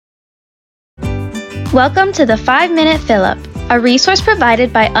Welcome to the 5-Minute Fill-Up, a resource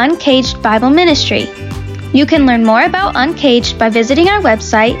provided by Uncaged Bible Ministry. You can learn more about Uncaged by visiting our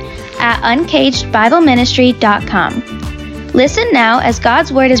website at uncagedbibleministry.com. Listen now as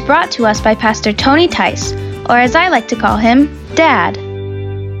God's Word is brought to us by Pastor Tony Tice, or as I like to call him, Dad.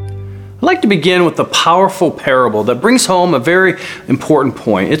 I'd like to begin with a powerful parable that brings home a very important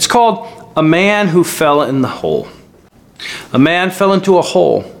point. It's called A Man Who Fell in the Hole. A man fell into a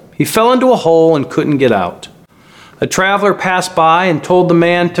hole. He fell into a hole and couldn't get out. A traveler passed by and told the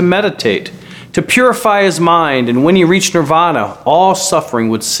man to meditate, to purify his mind, and when he reached nirvana, all suffering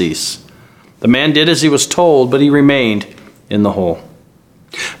would cease. The man did as he was told, but he remained in the hole.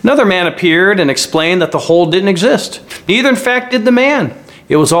 Another man appeared and explained that the hole didn't exist. Neither, in fact, did the man.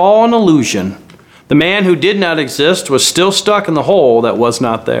 It was all an illusion. The man who did not exist was still stuck in the hole that was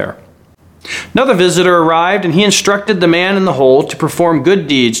not there. Another visitor arrived, and he instructed the man in the hole to perform good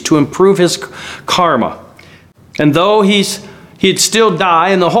deeds to improve his karma. And though he'd still die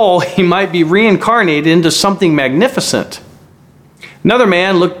in the hole, he might be reincarnated into something magnificent. Another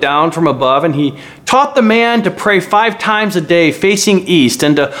man looked down from above, and he taught the man to pray 5 times a day facing east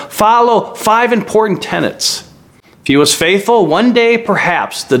and to follow 5 important tenets. If he was faithful, one day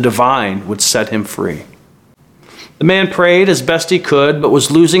perhaps the divine would set him free. The man prayed as best he could, but was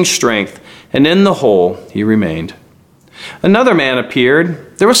losing strength, and in the hole he remained. Another man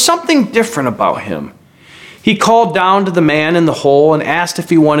appeared. There was something different about him. He called down to the man in the hole and asked if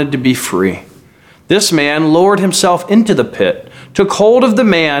he wanted to be free. This man lowered himself into the pit, took hold of the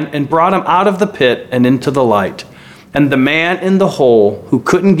man, and brought him out of the pit and into the light. And the man in the hole, who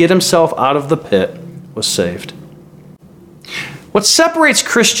couldn't get himself out of the pit, was saved. What separates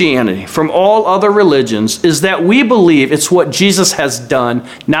Christianity from all other religions is that we believe it's what Jesus has done,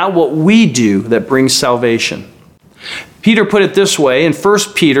 not what we do, that brings salvation. Peter put it this way in 1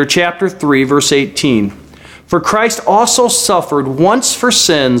 Peter chapter 3, verse 18. For Christ also suffered once for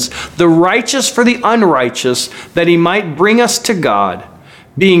sins, the righteous for the unrighteous, that he might bring us to God,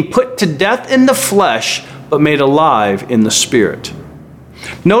 being put to death in the flesh, but made alive in the Spirit.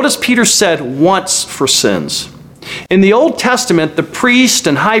 Notice Peter said once for sins. In the Old Testament, the priest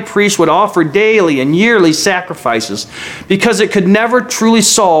and high priest would offer daily and yearly sacrifices because it could never truly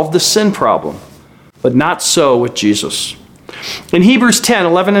solve the sin problem. But not so with Jesus. In Hebrews 10,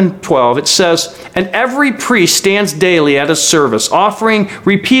 11 and 12, it says, And every priest stands daily at his service, offering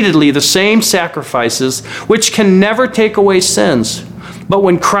repeatedly the same sacrifices, which can never take away sins. But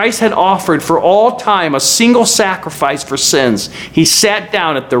when Christ had offered for all time a single sacrifice for sins, he sat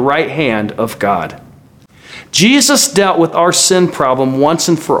down at the right hand of God. Jesus dealt with our sin problem once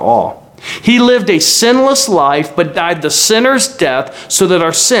and for all. He lived a sinless life, but died the sinner's death so that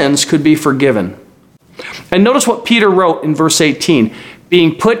our sins could be forgiven. And notice what Peter wrote in verse 18,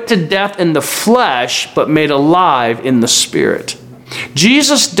 being put to death in the flesh, but made alive in the Spirit.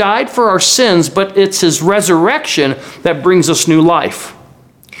 Jesus died for our sins, but it's his resurrection that brings us new life.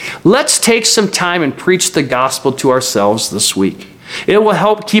 Let's take some time and preach the gospel to ourselves this week. It will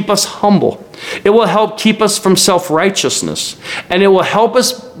help keep us humble. It will help keep us from self-righteousness. And it will help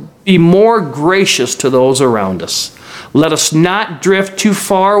us be more gracious to those around us. Let us not drift too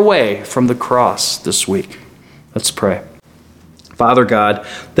far away from the cross this week. Let's pray. Father God,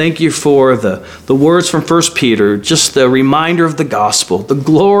 thank you for the words from 1 Peter, just the reminder of the gospel, the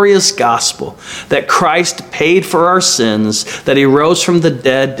glorious gospel, that Christ paid for our sins, that he rose from the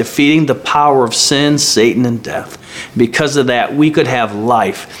dead, defeating the power of sin, Satan, and death. Because of that, we could have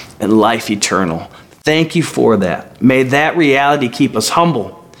life and life eternal. Thank you for that. May that reality keep us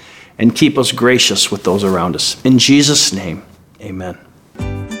humble and keep us gracious with those around us. In Jesus' name, amen.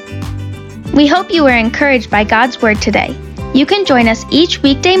 We hope you were encouraged by God's Word today. You can join us each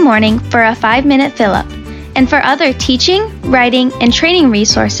weekday morning for a 5-minute fill-up. And for other teaching, writing, and training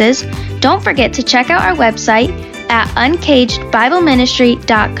resources, don't forget to check out our website at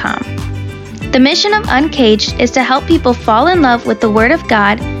uncagedbibleministry.com. The mission of Uncaged is to help people fall in love with the Word of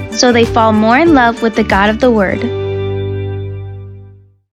God so they fall more in love with the God of the Word.